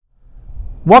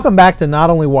Welcome back to Not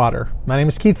Only Water. My name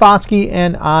is Keith Foskey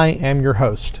and I am your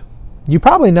host. You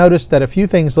probably noticed that a few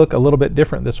things look a little bit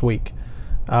different this week.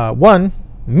 One,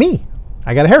 me.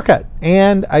 I got a haircut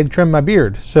and I trimmed my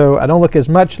beard, so I don't look as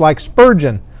much like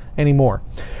Spurgeon anymore.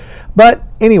 But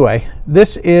anyway,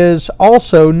 this is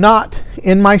also not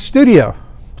in my studio.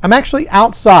 I'm actually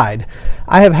outside.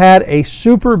 I have had a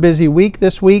super busy week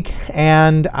this week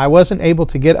and I wasn't able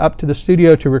to get up to the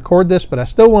studio to record this, but I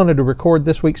still wanted to record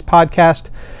this week's podcast.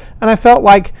 And I felt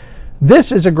like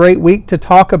this is a great week to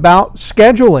talk about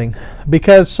scheduling,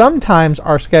 because sometimes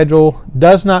our schedule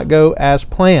does not go as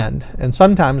planned. And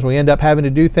sometimes we end up having to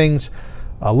do things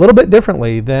a little bit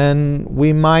differently than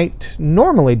we might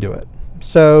normally do it.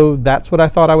 So that's what I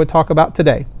thought I would talk about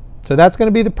today. So that's going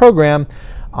to be the program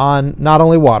on Not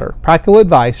Only Water, practical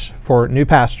advice for new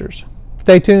pastors.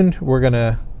 Stay tuned. We're going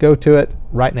to go to it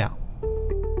right now.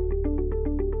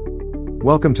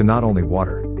 Welcome to Not Only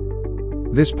Water.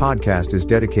 This podcast is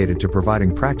dedicated to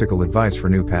providing practical advice for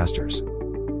new pastors.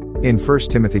 In 1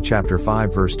 Timothy chapter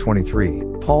 5 verse 23,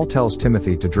 Paul tells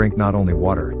Timothy to drink not only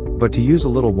water, but to use a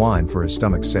little wine for his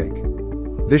stomach's sake.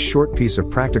 This short piece of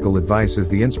practical advice is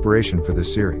the inspiration for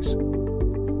this series.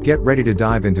 Get ready to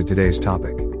dive into today's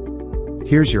topic.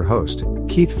 Here's your host,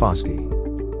 Keith Foskey.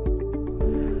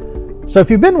 So if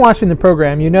you've been watching the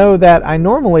program, you know that I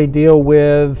normally deal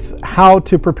with how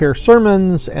to prepare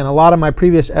sermons, and a lot of my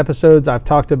previous episodes I've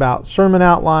talked about sermon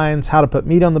outlines, how to put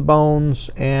meat on the bones,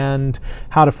 and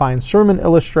how to find sermon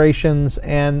illustrations,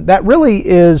 and that really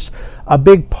is a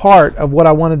big part of what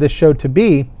I wanted this show to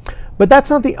be. But that's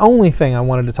not the only thing I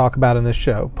wanted to talk about in this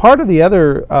show. Part of the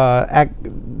other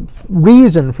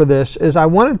reason for this is I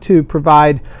wanted to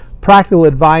provide practical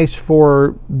advice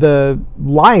for the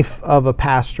life of a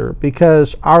pastor,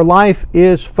 because our life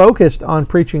is focused on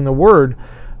preaching the word,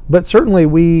 but certainly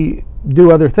we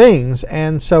do other things.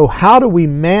 And so how do we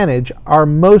manage our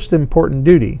most important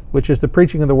duty, which is the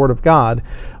preaching of the word of God,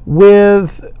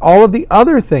 with all of the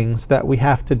other things that we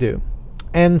have to do?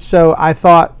 And so I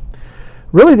thought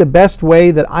really the best way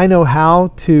that I know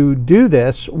how to do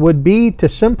this would be to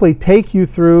simply take you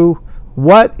through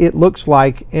what it looks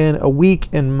like in a week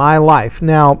in my life.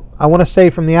 Now, I want to say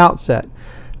from the outset,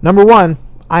 number one,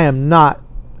 I am not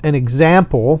an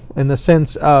example in the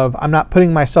sense of I'm not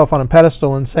putting myself on a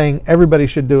pedestal and saying everybody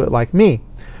should do it like me.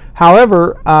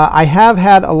 However, I have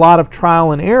had a lot of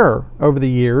trial and error over the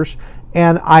years,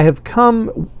 and I have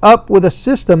come up with a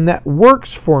system that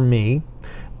works for me.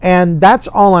 And that's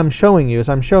all I'm showing you, is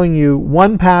I'm showing you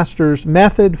one pastor's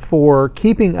method for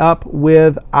keeping up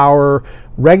with our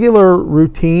regular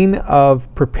routine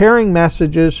of preparing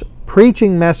messages,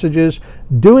 preaching messages,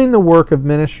 doing the work of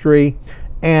ministry,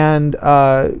 and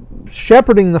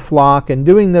shepherding the flock and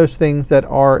doing those things that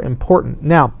are important.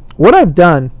 Now, what I've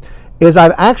done is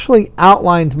I've actually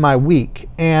outlined my week,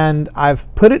 and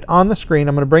I've put it on the screen.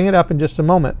 I'm going to bring it up in just a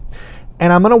moment.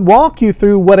 And I'm going to walk you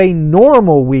through what a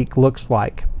normal week looks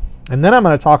like. And then I'm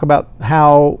going to talk about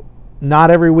how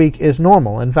not every week is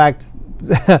normal. In fact,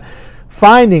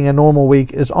 finding a normal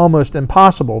week is almost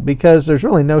impossible, because there's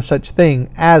really no such thing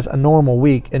as a normal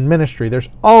week in ministry. There's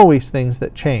always things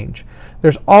that change.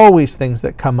 There's always things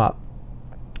that come up.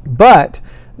 But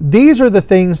these are the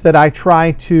things that I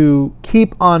try to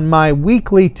keep on my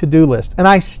weekly to-do list. And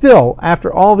I still,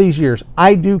 after all these years,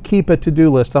 I do keep a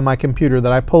to-do list on my computer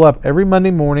that I pull up every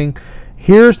Monday morning.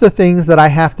 Here's the things that I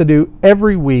have to do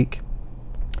every week.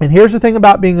 And here's the thing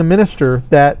about being a minister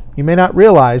that you may not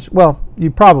realize. Well, you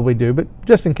probably do, but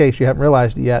just in case you haven't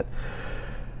realized it yet,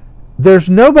 there's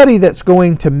nobody that's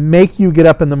going to make you get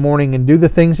up in the morning and do the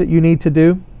things that you need to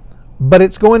do, but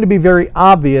it's going to be very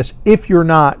obvious if you're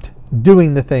not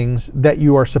doing the things that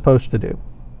you are supposed to do.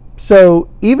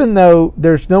 So even though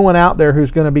there's no one out there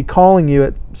who's going to be calling you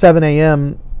at 7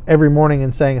 a.m. every morning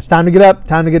and saying, it's time to get up,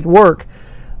 time to get to work,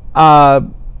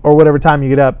 or whatever time you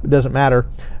get up, it doesn't matter.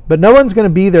 But no one's going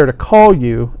to be there to call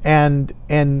you and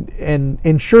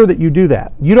ensure that you do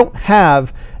that. You don't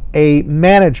have a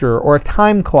manager or a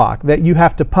time clock that you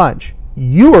have to punch.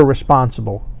 You are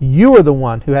responsible. You are the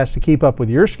one who has to keep up with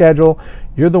your schedule.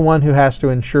 You're the one who has to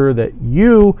ensure that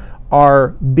you are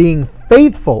being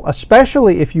faithful,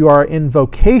 especially if you are in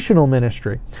vocational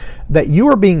ministry, that you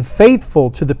are being faithful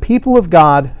to the people of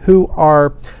God who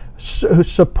are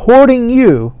supporting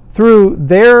you through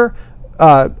their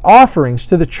offerings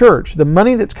to the church. The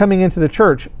money that's coming into the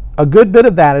church, a good bit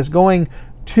of that is going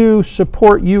to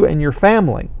support you and your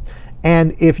family.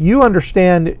 And if you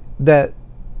understand that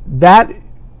that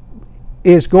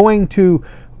is going to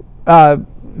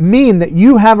mean that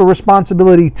you have a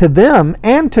responsibility to them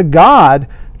and to God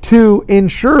to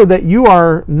ensure that you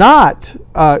are not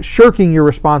shirking your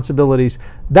responsibilities.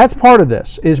 That's part of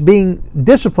this, is being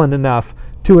disciplined enough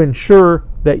to ensure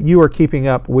that you are keeping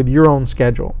up with your own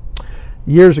schedule.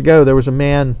 Years ago, there was a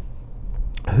man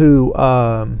who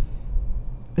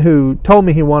told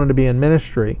me he wanted to be in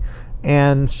ministry,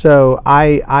 and so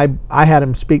I had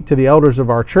him speak to the elders of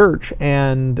our church,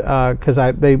 and because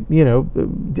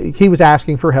he was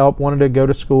asking for help, wanted to go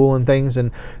to school and things,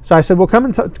 and so I said, well, come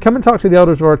and talk to the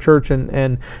elders of our church,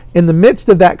 and in the midst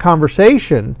of that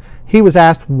conversation, he was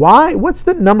asked, what's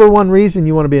the number one reason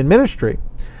you want to be in ministry?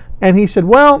 And he said,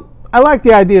 well, I like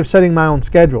the idea of setting my own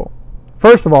schedule.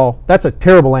 First of all, that's a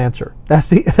terrible answer. That's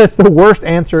the worst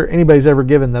answer anybody's ever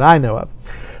given that I know of.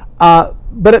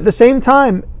 But at the same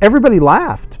time, everybody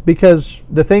laughed, because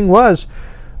the thing was,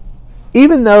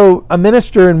 even though a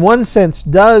minister in one sense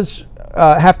does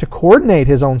have to coordinate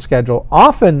his own schedule,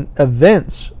 often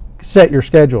events set your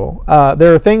schedule.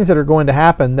 There are things that are going to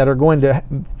happen that are going to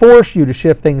force you to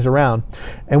shift things around.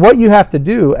 And what you have to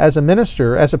do as a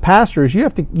minister, as a pastor, is you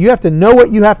have to know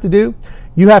what you have to do.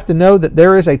 You have to know that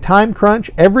there is a time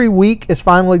crunch. Every week is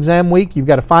final exam week. You've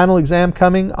got a final exam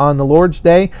coming on the Lord's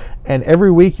Day, and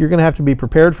every week you're going to have to be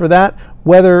prepared for that.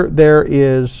 Whether there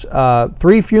is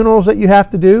 3 funerals that you have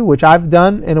to do, which I've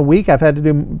done in a week. I've had to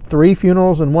do 3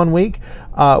 funerals in 1 week.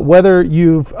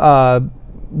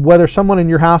 Whether someone in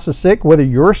your house is sick, whether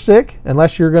you're sick,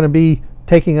 unless you're going to be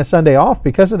taking a Sunday off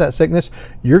because of that sickness,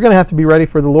 you're going to have to be ready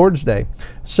for the Lord's Day.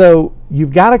 So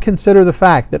you've got to consider the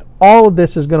fact that all of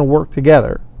this is going to work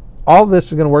together. All of this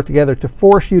is going to work together to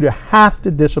force you to have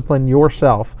to discipline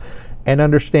yourself and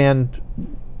understand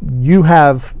you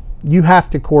have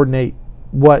to coordinate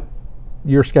what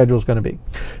your schedule is going to be.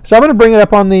 So I'm going to bring it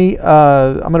up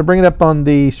on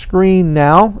the screen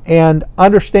now, and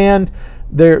understand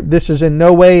this is in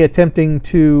no way attempting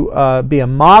to be a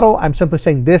model. I'm simply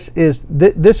saying this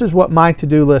is what my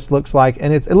to-do list looks like,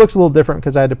 and it looks a little different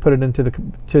because I had to put it into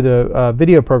the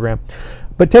video program.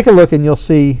 But take a look and you'll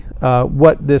see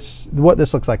what this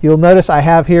looks like. You'll notice I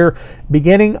have here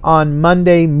beginning on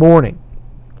Monday morning.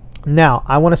 Now,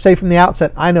 I want to say from the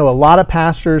outset, I know a lot of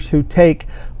pastors who take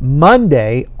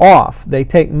Monday off. They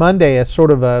take Monday as sort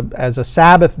of a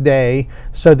Sabbath day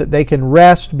so that they can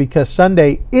rest, because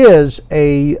Sunday is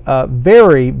a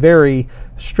very, very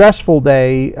stressful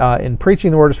day in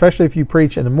preaching the word, especially if you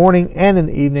preach in the morning and in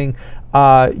the evening.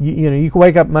 You can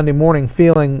wake up Monday morning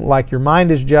feeling like your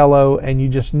mind is jello, and you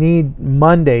just need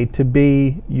Monday to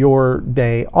be your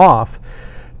day off.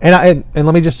 And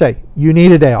let me just say, you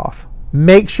need a day off.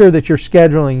 Make sure that you're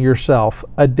scheduling yourself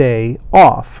a day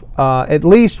off, at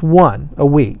least one a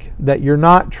week, that you're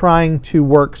not trying to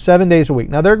work 7 days a week.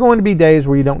 Now, there are going to be days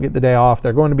where you don't get the day off.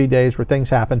 There are going to be days where things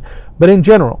happen. But in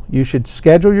general, you should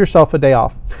schedule yourself a day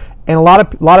off. And a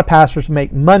lot of pastors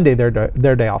make Monday their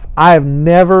day off. I have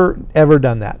never, ever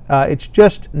done that. It's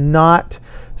just not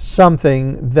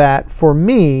something that, for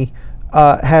me,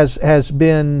 has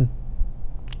been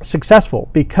successful,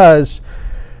 because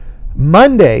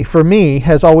Monday for me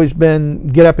has always been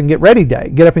get up and get ready day,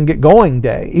 get up and get going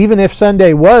day. Even if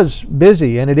Sunday was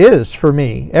busy, and it is for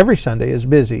me, every Sunday is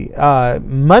busy.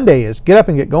 Monday is get up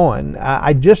and get going.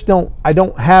 I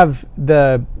don't have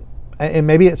the, and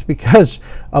maybe it's because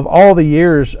of all the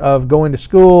years of going to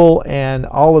school and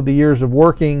all of the years of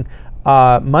working.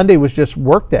 Monday was just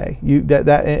work day.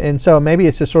 And so maybe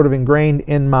it's just sort of ingrained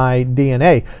in my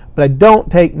DNA. But I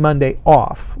don't take Monday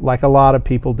off like a lot of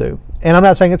people do. And I'm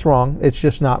not saying it's wrong. It's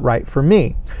just not right for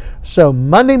me. So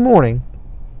Monday morning,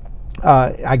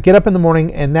 I get up in the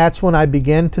morning, and that's when I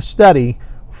begin to study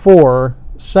for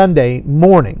Sunday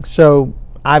morning. So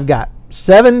I've got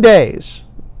 7 days,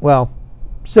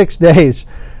 6 days,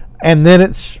 and then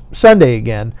it's Sunday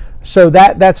again. So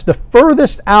that's the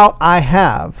furthest out I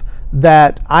have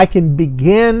that I can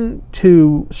begin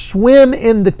to swim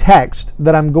in the text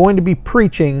that I'm going to be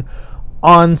preaching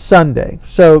on Sunday.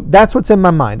 So that's what's in my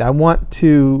mind. I want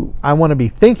to be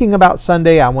thinking about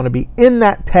Sunday. I want to be in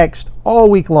that text all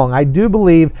week long. I do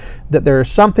believe that there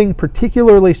is something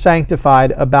particularly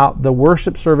sanctified about the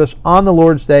worship service on the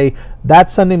Lord's Day, that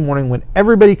Sunday morning, when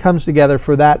everybody comes together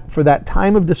for that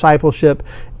time of discipleship,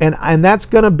 and that's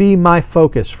going to be my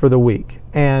focus for the week.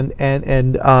 And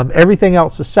everything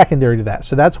else is secondary to that.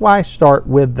 So that's why I start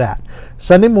with that.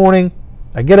 Sunday morning,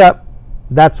 I get up.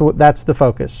 That's the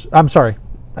focus. I'm sorry,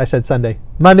 I said Sunday.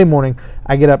 Monday morning,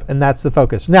 I get up, and that's the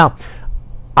focus. Now,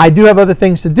 I do have other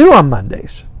things to do on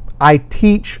Mondays. I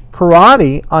teach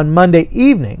karate on Monday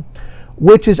evening,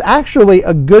 which is actually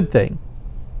a good thing.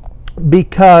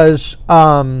 because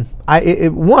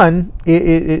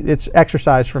it's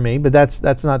exercise for me, but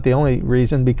that's not the only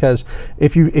reason. Because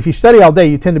if you study all day,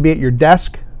 you tend to be at your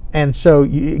desk, and so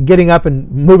getting up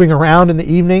and moving around in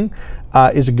the evening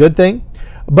is a good thing.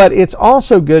 But it's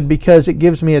also good because it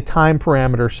gives me a time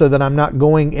parameter so that I'm not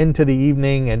going into the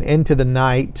evening and into the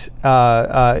night.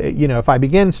 If I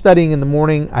begin studying in the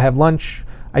morning, I have lunch.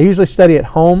 I usually study at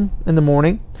home in the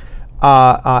morning,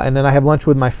 and then I have lunch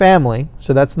with my family,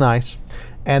 so that's nice.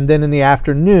 And then in the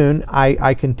afternoon,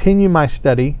 I continue my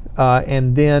study,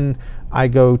 and then I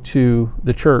go to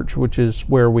the church, which is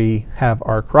where we have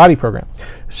our karate program.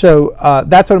 So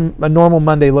that's what a normal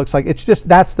Monday looks like. It's just,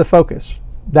 that's the focus.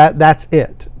 That's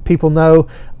it. People know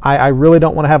I really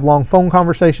don't want to have long phone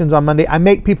conversations on Monday. I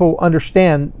make people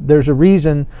understand there's a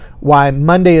reason why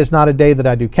Monday is not a day that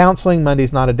I do counseling.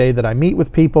 Monday's not a day that I meet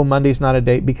with people. Monday's not a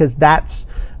day, because that's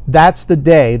the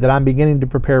day that I'm beginning to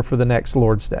prepare for the next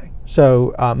Lord's Day.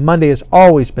 So Monday has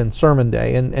always been sermon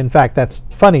day. And in fact, that's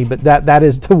funny, but that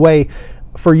is the way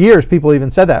for years people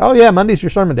even said that. Oh yeah, Monday's your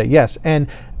sermon day. Yes. And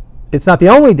it's not the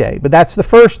only day, but that's the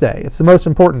first day. It's the most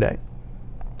important day,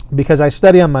 because I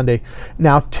study on Monday.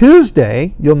 Now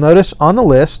Tuesday, you'll notice on the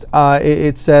list,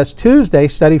 it says Tuesday,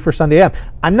 study for Sunday AM.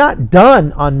 I'm not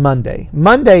done on Monday.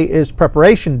 Monday is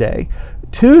preparation day.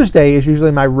 Tuesday is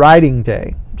usually my writing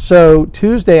day. So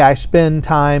Tuesday I spend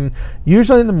time,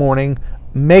 usually in the morning,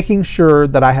 making sure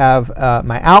that I have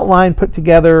my outline put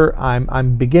together.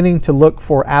 I'm beginning to look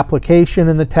for application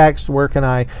in the text. Where can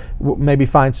I maybe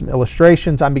find some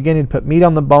illustrations? I'm beginning to put meat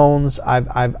on the bones.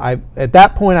 At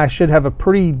that point, I should have a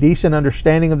pretty decent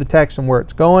understanding of the text and where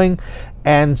it's going.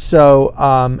 And so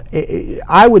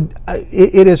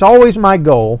it is always my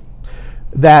goal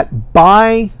that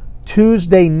by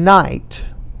Tuesday night,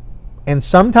 and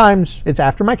sometimes it's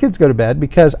after my kids go to bed,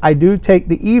 because I do take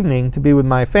the evening to be with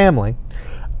my family.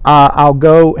 I'll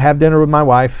go have dinner with my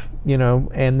wife,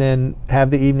 and then have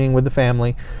the evening with the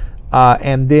family.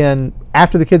 And then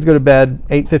after the kids go to bed,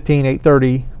 8:15,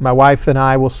 8:30, my wife and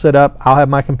I will sit up. I'll have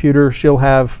my computer. She'll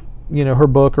have, her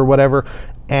book or whatever.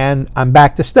 And I'm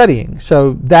back to studying.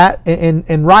 So that,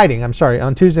 in writing,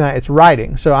 on Tuesday night, it's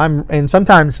writing. So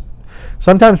sometimes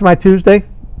my Tuesday,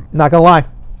 not gonna lie,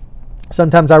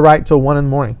 sometimes I write till 1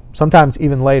 a.m, sometimes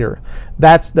even later.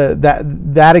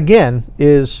 That again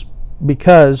is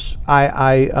because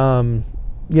I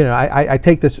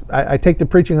take the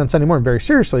preaching on Sunday morning very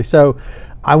seriously. So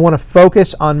I want to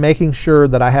focus on making sure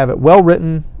that I have it well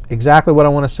written, exactly what I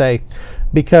want to say,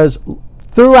 because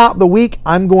throughout the week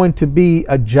I'm going to be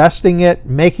adjusting it,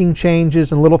 making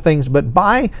changes and little things. But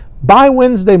by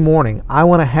Wednesday morning, I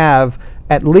want to have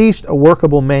at least a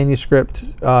workable manuscript.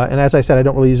 And as I said, I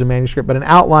don't really use a manuscript, but an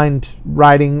outlined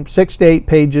writing. 6 to 8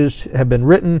 pages have been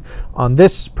written on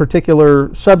this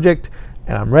particular subject,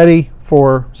 and I'm ready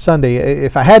for Sunday.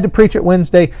 If I had to preach it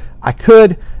Wednesday, I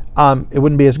could. It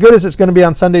wouldn't be as good as it's going to be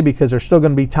on Sunday, because there's still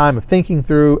going to be time of thinking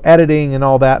through, editing, and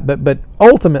all that. But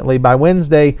ultimately, by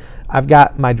Wednesday, I've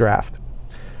got my draft.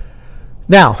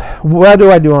 Now, what do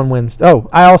I do on Wednesday? Oh,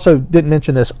 I also didn't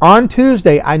mention this. On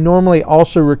Tuesday, I normally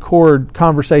also record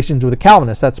Conversations with a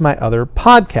Calvinist. That's my other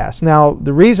podcast. Now,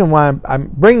 the reason why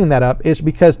I'm bringing that up is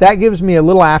because that gives me a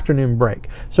little afternoon break.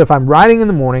 So if I'm writing in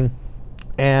the morning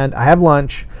and I have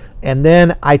lunch, and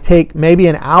then I take maybe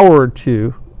an hour or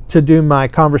two to do my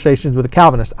Conversations with a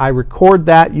Calvinist, I record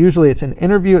that. Usually it's an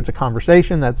interview, it's a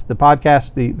conversation. That's the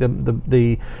podcast,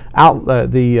 the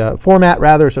format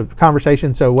rather is a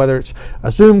conversation. So whether it's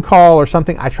a Zoom call or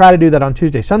something, I try to do that on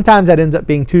Tuesday. Sometimes that ends up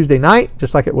being Tuesday night,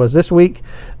 just like it was this week.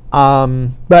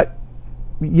 But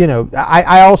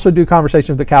I also do Conversations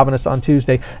with the Calvinist on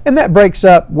Tuesday, and that breaks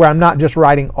up where I'm not just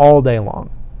writing all day long.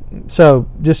 So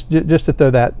just to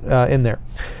throw that in there.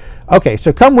 Okay,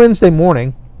 so come Wednesday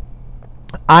morning,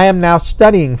 I am now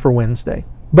studying for Wednesday,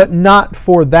 but not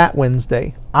for that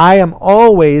Wednesday. I am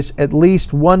always at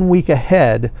least 1 week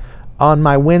ahead on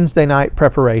my Wednesday night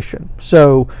preparation.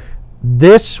 So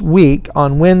this week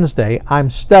on Wednesday, I'm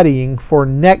studying for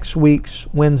next week's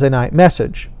Wednesday night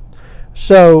message.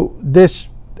 So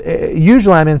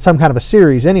usually I'm in some kind of a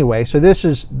series anyway. So this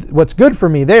is what's good for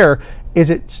me there, is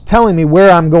it's telling me where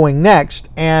I'm going next.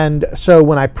 And so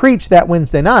when I preach that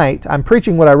Wednesday night, I'm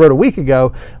preaching what I wrote a week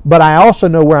ago, but I also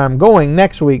know where I'm going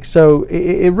next week. So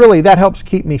it really, that helps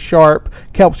keep me sharp,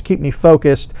 helps keep me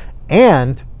focused.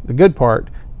 And the good part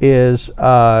is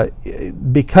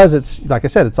because it's, like I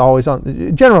said, it's always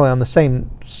generally on the same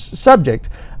subject,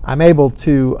 I'm able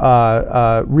to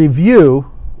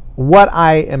review what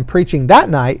I am preaching that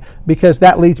night, because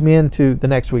that leads me into the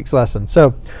next week's lesson.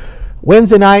 So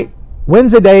Wednesday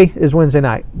day is Wednesday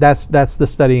night. That's the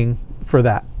studying for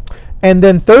that. And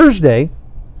then Thursday,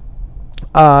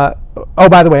 by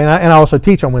the way, and I also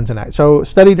teach on Wednesday night. So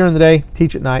study during the day,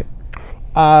 teach at night.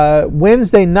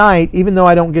 Wednesday night,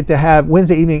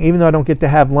 Wednesday evening, even though I don't get to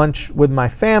have lunch with my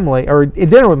family or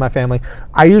dinner with my family,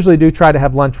 I usually do try to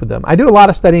have lunch with them. I do a lot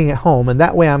of studying at home, and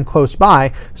that way I'm close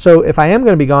by. So if I am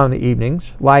going to be gone in the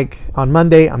evenings, like on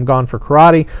Monday I'm gone for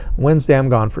karate, Wednesday I'm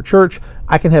gone for church,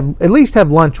 I can at least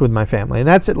have lunch with my family, and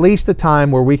that's at least a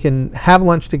time where we can have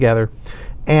lunch together.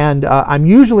 And I'm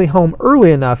usually home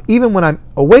early enough, even when I'm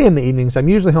away in the evenings, I'm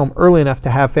usually home early enough to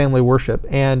have family worship.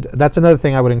 And that's another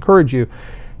thing I would encourage you.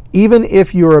 Even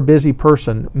if you're a busy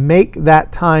person, make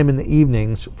that time in the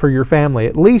evenings for your family,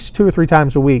 at least 2 or 3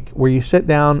 times a week, where you sit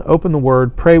down, open the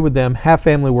Word, pray with them, have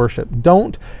family worship.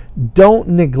 Don't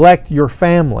neglect your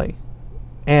family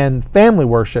and family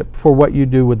worship for what you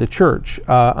do with the church.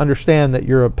 Understand that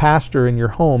you're a pastor in your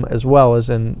home as well as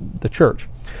in the church.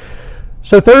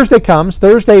 So Thursday comes.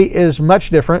 Thursday is much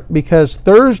different because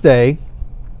Thursday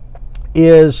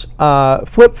is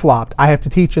flip-flopped. I have to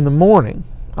teach in the morning.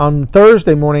 On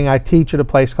Thursday morning, I teach at a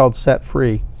place called Set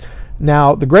Free.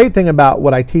 Now, the great thing about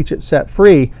what I teach at Set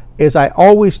Free is I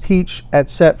always teach at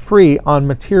Set Free on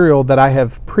material that I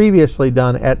have previously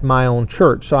done at my own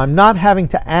church. So I'm not having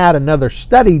to add another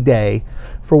study day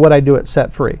for what I do at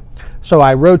Set Free. So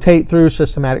I rotate through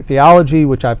systematic theology,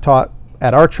 which I've taught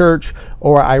at our church,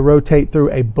 or I rotate through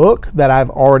a book that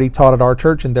I've already taught at our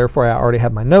church, and therefore I already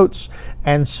have my notes.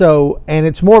 And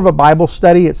it's more of a Bible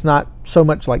study. It's not so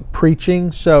much like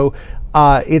preaching. So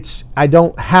I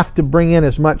don't have to bring in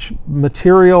as much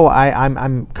material.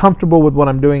 I'm comfortable with what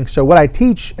I'm doing. So what I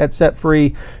teach at Set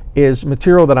Free is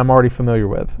material that I'm already familiar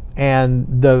with, and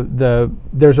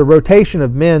there's a rotation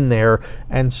of men there,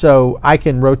 and so I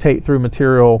can rotate through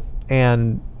material,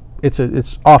 and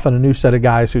it's often a new set of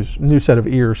guys new set of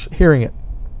ears hearing it.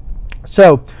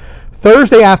 So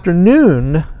Thursday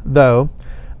afternoon, though,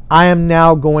 I am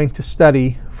now going to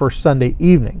study for Sunday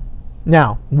evening.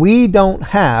 Now, we don't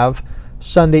have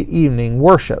Sunday evening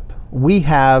worship. We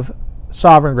have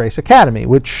Sovereign Grace Academy,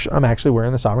 which I'm actually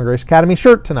wearing the Sovereign Grace Academy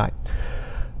shirt tonight.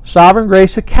 Sovereign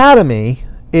Grace Academy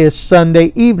is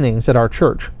Sunday evenings at our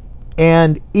church.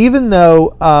 And even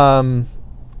though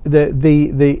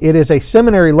it is a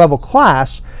seminary level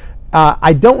class,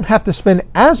 I don't have to spend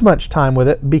as much time with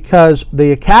it because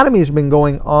the academy has been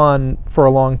going on for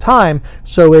a long time,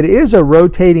 so it is a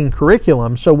rotating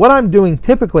curriculum. So what I'm doing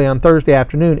typically on Thursday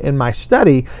afternoon in my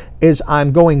study is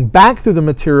I'm going back through the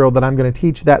material that I'm going to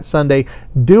teach that Sunday.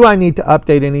 Do I need to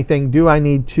update anything? Do I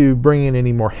need to bring in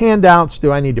any more handouts?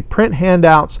 Do I need to print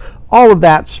handouts? All of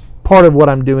that's part of what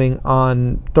I'm doing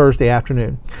on Thursday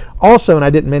afternoon. Also, and I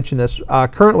didn't mention this,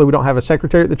 currently we don't have a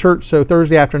secretary at the church, so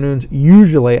Thursday afternoons,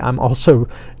 usually I'm also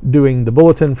doing the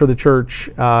bulletin for the church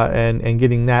and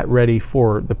getting that ready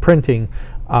for the printing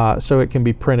so it can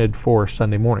be printed for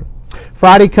Sunday morning.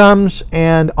 Friday comes,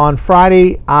 and on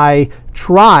Friday I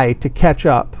try to catch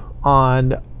up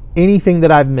on anything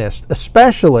that I've missed,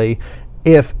 especially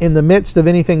if in the midst of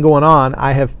anything going on,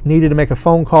 I have needed to make a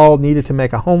phone call, needed to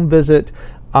make a home visit,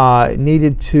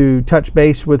 needed to touch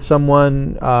base with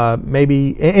someone,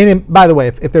 maybe, and by the way,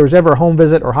 if there was ever a home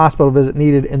visit or hospital visit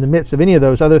needed in the midst of any of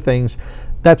those other things,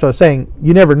 that's what I was saying,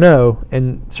 you never know,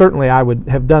 and certainly I would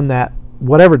have done that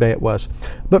whatever day it was.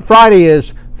 But Friday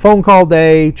is phone call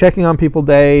day, checking on people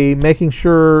day, making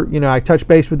sure, I touch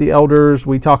base with the elders.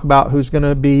 We talk about who's going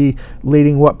to be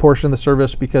leading what portion of the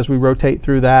service because we rotate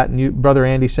through that. And Brother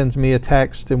Andy sends me a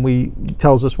text and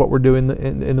tells us what we're doing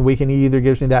in the week, and he either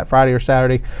gives me that Friday or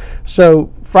Saturday.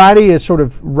 So Friday is sort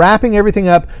of wrapping everything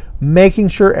up, making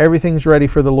sure everything's ready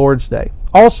for the Lord's Day.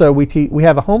 Also, we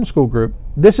have a homeschool group.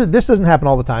 This doesn't happen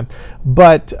all the time,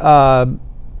 but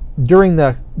during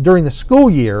the school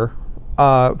year,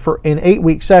 in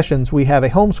 8-week sessions, we have a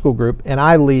homeschool group, and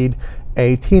I lead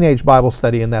a teenage Bible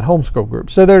study in that homeschool group.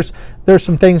 So there's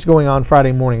some things going on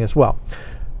Friday morning as well.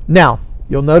 Now,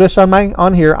 you'll notice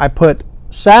on here I put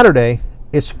Saturday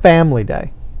is family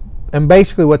day, and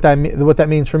basically what that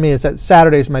means for me is that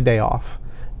Saturday is my day off.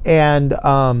 And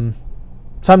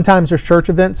sometimes there's church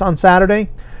events on Saturday,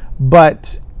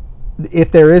 but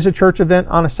if there is a church event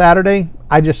on a Saturday,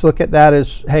 I just look at that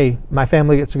as, hey, my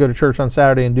family gets to go to church on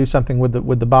Saturday and do something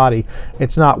with the body.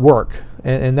 It's not work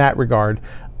in that regard,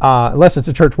 unless it's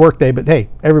a church work day. But hey,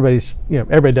 everybody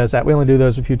does that. We only do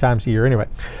those a few times a year anyway.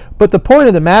 But the point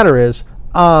of the matter is,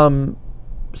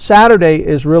 Saturday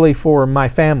is really for my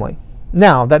family.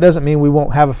 Now, that doesn't mean we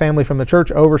won't have a family from the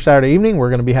church over Saturday evening. We're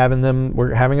going to be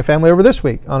we're having a family over this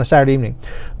week on a Saturday evening.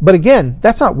 But again,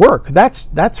 that's not work.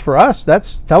 That's for us.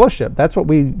 That's fellowship. That's what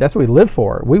we live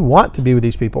for. We want to be with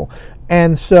these people.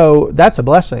 And so that's a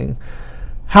blessing.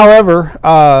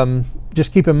 However,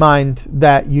 just keep in mind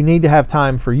that you need to have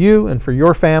time for you and for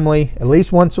your family at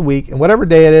least once a week, and whatever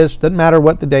day it is, doesn't matter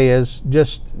what the day is.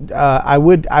 Just I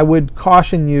would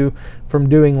caution you from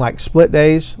doing like split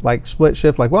days, like split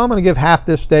shift, like, well, I'm going to give half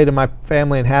this day to my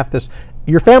family and half this.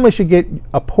 Your family should get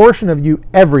a portion of you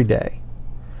every day,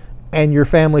 and your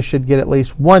family should get at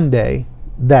least one day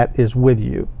that is with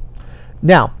you.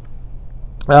 Now,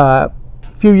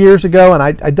 few years ago, and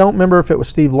I don't remember if it was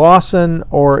Steve Lawson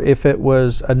or if it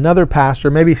was another pastor.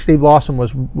 Maybe Steve Lawson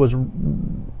was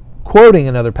quoting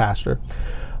another pastor,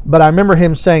 but I remember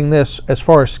him saying this as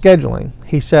far as scheduling.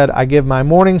 He said, I give my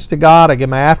mornings to God, I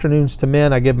give my afternoons to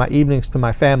men, I give my evenings to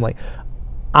my family.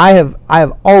 I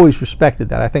have always respected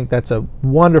that. I think that's a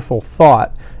wonderful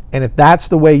thought, and if that's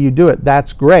the way you do it,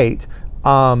 that's great.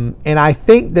 And I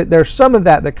think that there's some of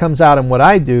that comes out in what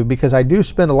I do, because I do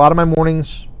spend a lot of my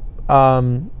mornings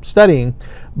studying,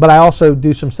 but I also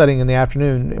do some studying in the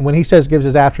afternoon. And when he says gives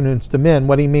his afternoons to men,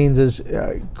 what he means is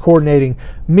coordinating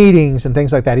meetings and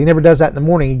things like that. He never does that in the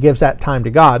morning. He gives that time to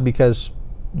God, because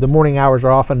the morning hours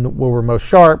are often where we're most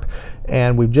sharp,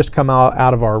 and we've just come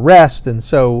out of our rest. And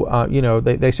so,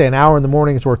 they say an hour in the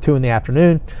morning is worth 2 in the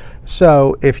afternoon.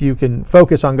 So if you can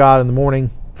focus on God in the morning,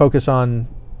 focus on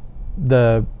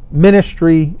the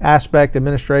ministry aspect,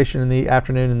 administration in the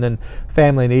afternoon, and then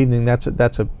family in the evening, that's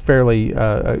a fairly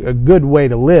a good way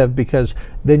to live, because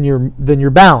then you're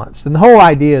balanced. And the whole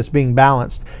idea is being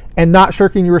balanced and not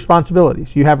shirking your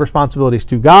responsibilities. You have responsibilities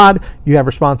to God, you have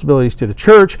responsibilities to the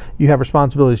church, you have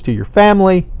responsibilities to your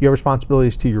family, you have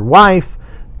responsibilities to your wife,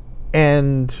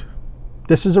 and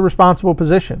this is a responsible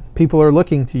position. People are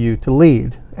looking to you to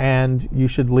lead, and you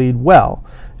should lead well.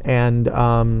 And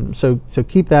so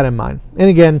keep that in mind. And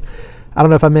again, I don't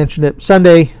know if I mentioned it,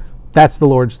 Sunday, that's the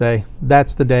Lord's Day.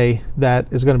 That's the day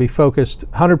that is going to be focused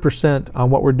 100% on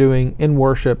what we're doing in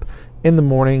worship in the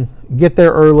morning. Get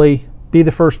there early, be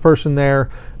the first person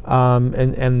there, and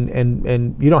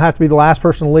you don't have to be the last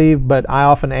person to leave, but I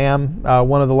often am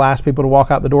one of the last people to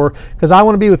walk out the door, because I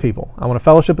want to be with people. I want to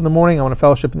fellowship in the morning, I want to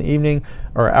fellowship in the evening,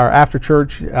 or after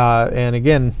church, and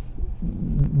again,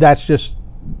 that's just,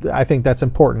 I think that's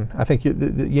important. I think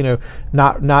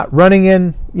not running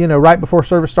in right before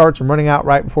service starts and running out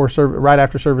right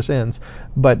after service ends,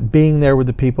 but being there with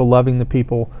the people, loving the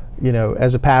people.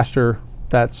 As a pastor,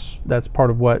 that's part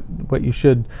of what you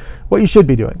should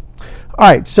be doing. All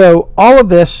right, so all of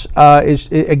this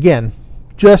is, again,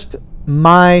 just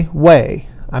my way.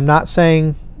 I'm not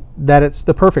saying that it's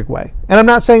the perfect way, and I'm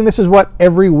not saying this is what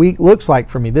every week looks like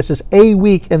for me. This is a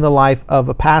week in the life of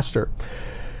a pastor.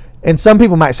 And some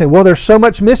people might say, well, there's so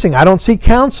much missing. I don't see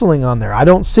counseling on there. I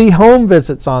don't see home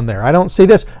visits on there. I don't see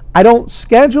this. I don't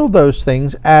schedule those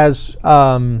things as,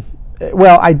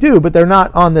 well, I do, but they're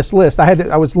not on this list.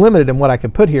 I was limited in what I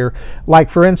could put here.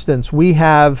 Like, for instance, we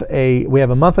have a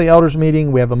monthly elders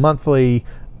meeting. We have a monthly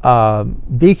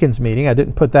deacons meeting. I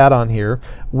didn't put that on here.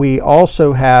 We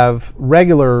also have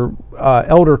regular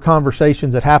elder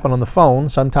conversations that happen on the phone,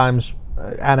 sometimes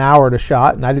an hour at a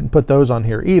shot, and I didn't put those on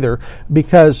here either,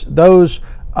 because those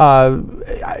aren't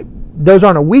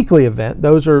a weekly event.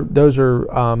 Those are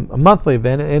a monthly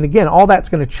event, and again, all that's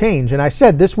going to change. And I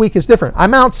said this week is different.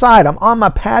 I'm outside. I'm on my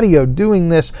patio doing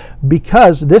this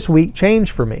because this week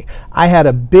changed for me. I had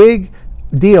a big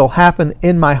deal happen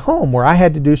in my home where I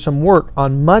had to do some work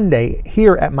on Monday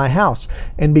here at my house,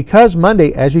 and because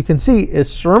Monday, as you can see,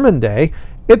 is sermon day,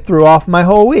 it threw off my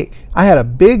whole week. I had a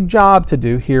big job to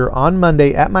do here on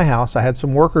Monday at my house. I had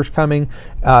some workers coming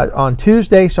on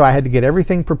Tuesday, so I had to get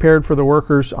everything prepared for the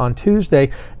workers on Tuesday,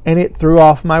 and it threw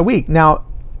off my week. Now,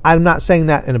 I'm not saying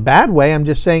that in a bad way. I'm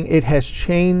just saying it has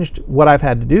changed what I've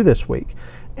had to do this week.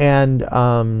 And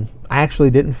I actually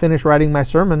didn't finish writing my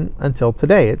sermon until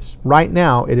today. Right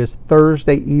now, it is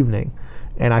Thursday evening,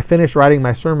 and I finished writing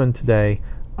my sermon today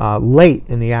late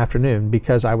in the afternoon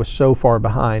because I was so far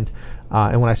behind.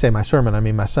 And when I say my sermon, I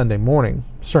mean my Sunday morning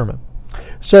sermon.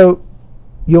 So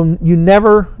you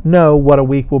never know what a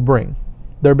week will bring.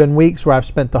 There have been weeks where I've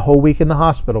spent the whole week in the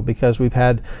hospital because we've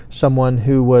had someone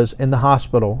who was in the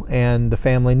hospital and the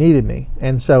family needed me.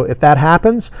 And so if that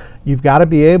happens, you've got to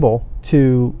be able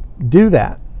to do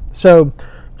that. So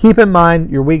keep in mind,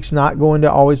 your week's not going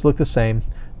to always look the same,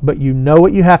 but you know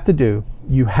what you have to do.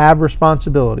 You have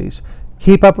responsibilities.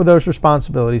 Keep up with those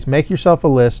responsibilities. Make yourself a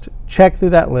list. Check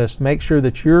through that list. Make sure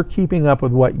that you're keeping up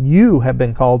with what you have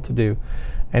been called to do,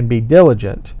 and be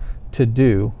diligent to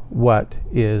do what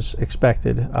is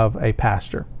expected of a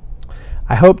pastor.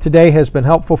 I hope today has been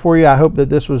helpful for you. I hope that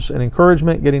this was an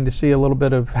encouragement, getting to see a little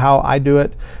bit of how I do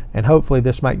it, and hopefully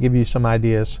this might give you some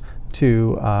ideas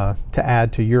to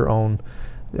add to your own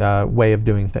way of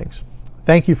doing things.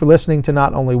 Thank you for listening to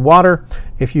Not Only Water.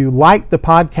 If you like the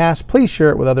podcast, please share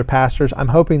it with other pastors. I'm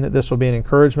hoping that this will be an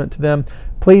encouragement to them.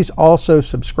 Please also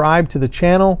subscribe to the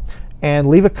channel and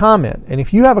leave a comment. And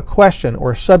if you have a question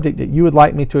or a subject that you would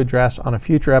like me to address on a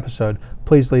future episode,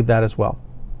 please leave that as well.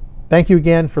 Thank you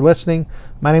again for listening.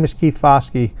 My name is Keith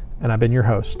Foskey, and I've been your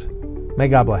host. May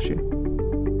God bless you.